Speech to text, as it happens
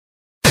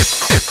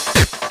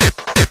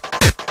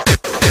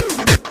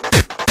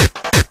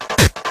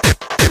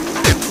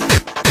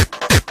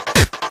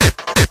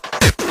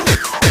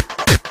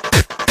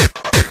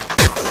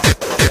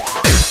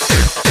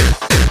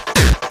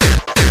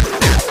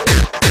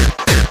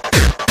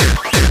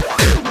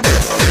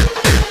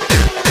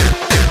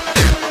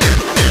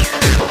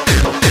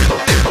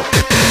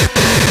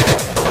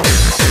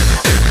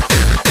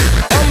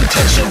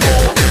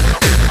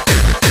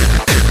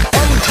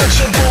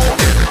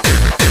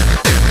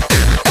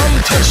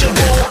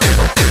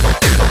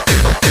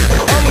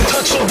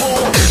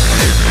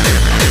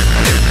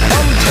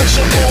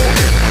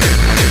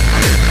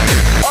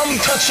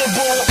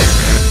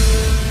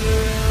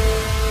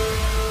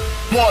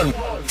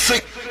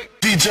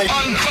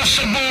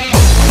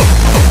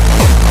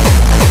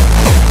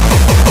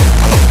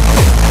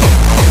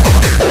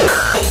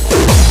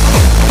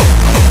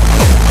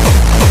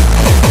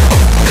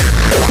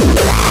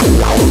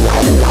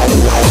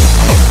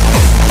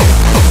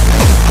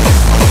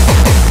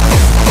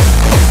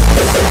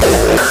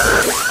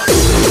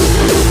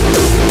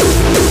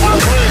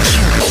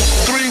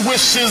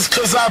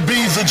Cause I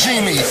be the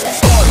genie.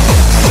 One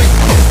sick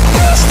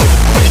bastard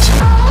bitch.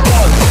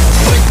 One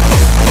sick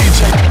DJ.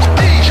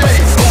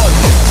 One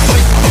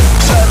sick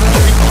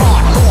Saturday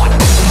hot.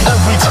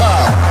 Every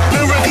time,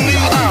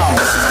 lyrically I'm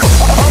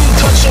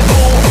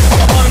untouchable,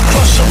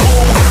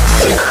 uncrushable,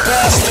 sick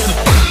bastard.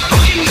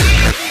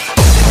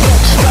 It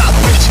don't stop,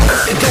 bitch.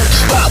 It don't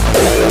stop.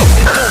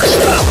 It don't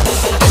stop.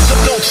 It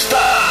don't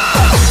stop.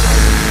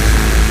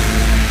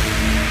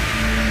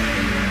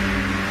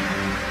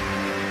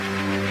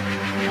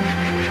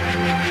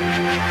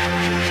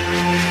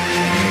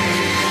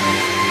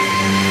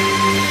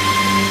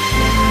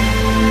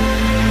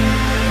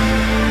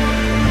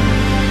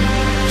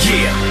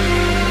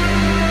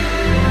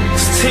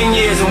 It's 10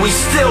 years and we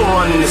still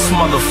running this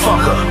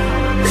motherfucker.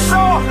 It's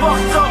all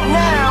fucked up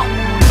now.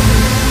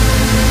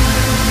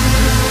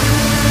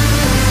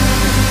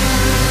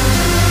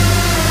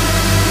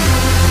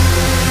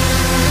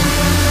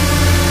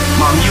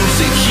 My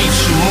music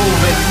keeps you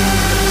moving.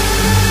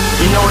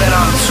 You know that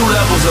I'm 2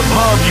 levels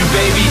above you,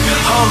 baby.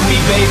 Hug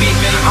me, baby.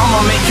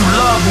 I'ma make you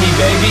love me,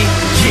 baby.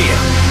 Yeah.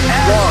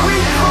 As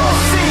we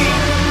proceed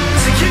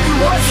to give you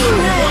what you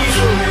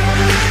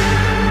need.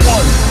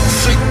 One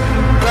sick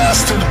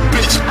bastard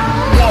bitch.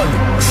 One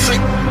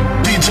sick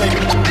DJ.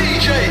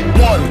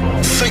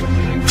 One sick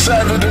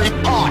Saturday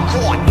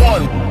hardcore.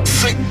 One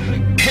sick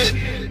hit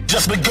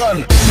just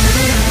begun.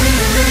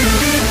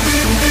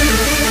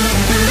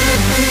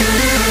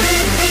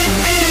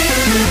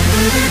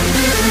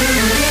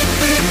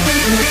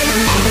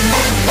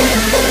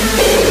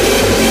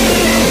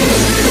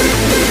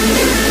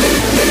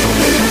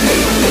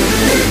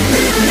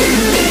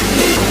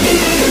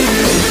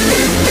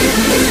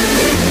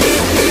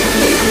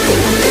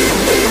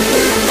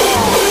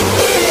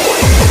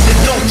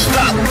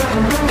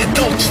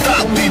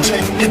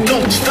 It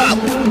don't stop,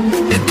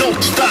 it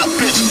don't stop,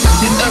 bitch.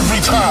 And every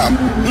time,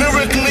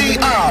 lyrically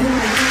I'm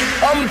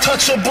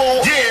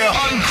untouchable, yeah,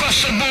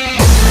 uncrushable.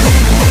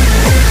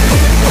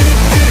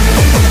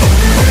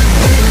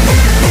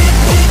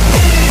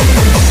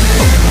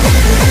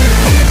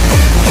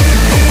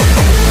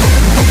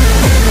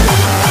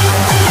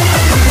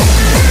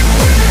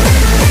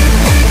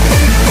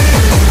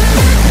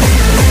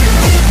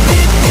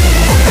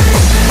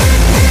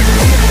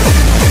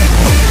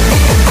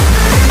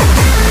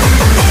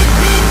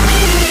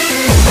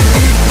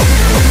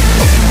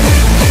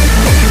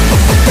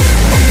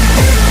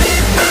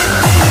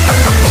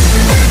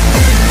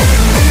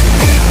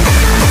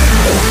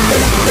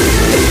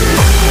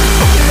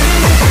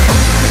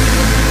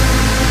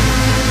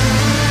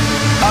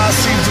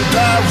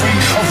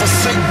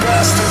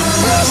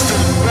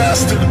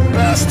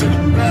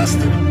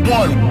 Bastard.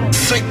 One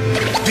sick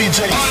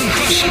DJ.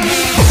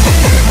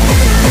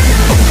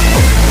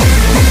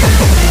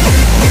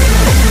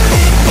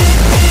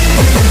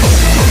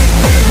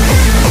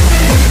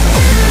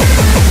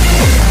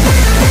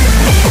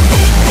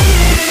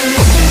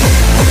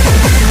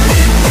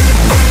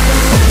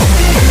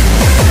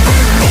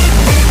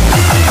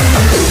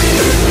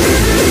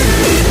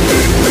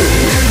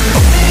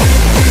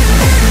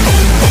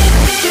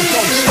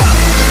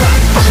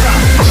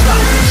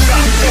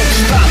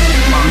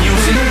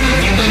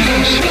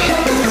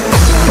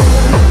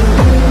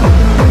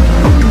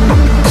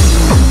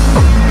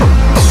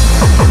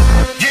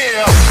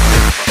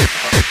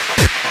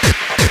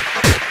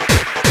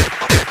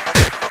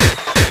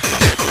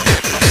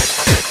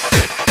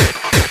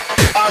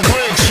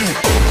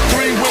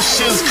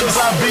 Cause I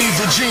be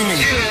the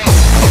genie.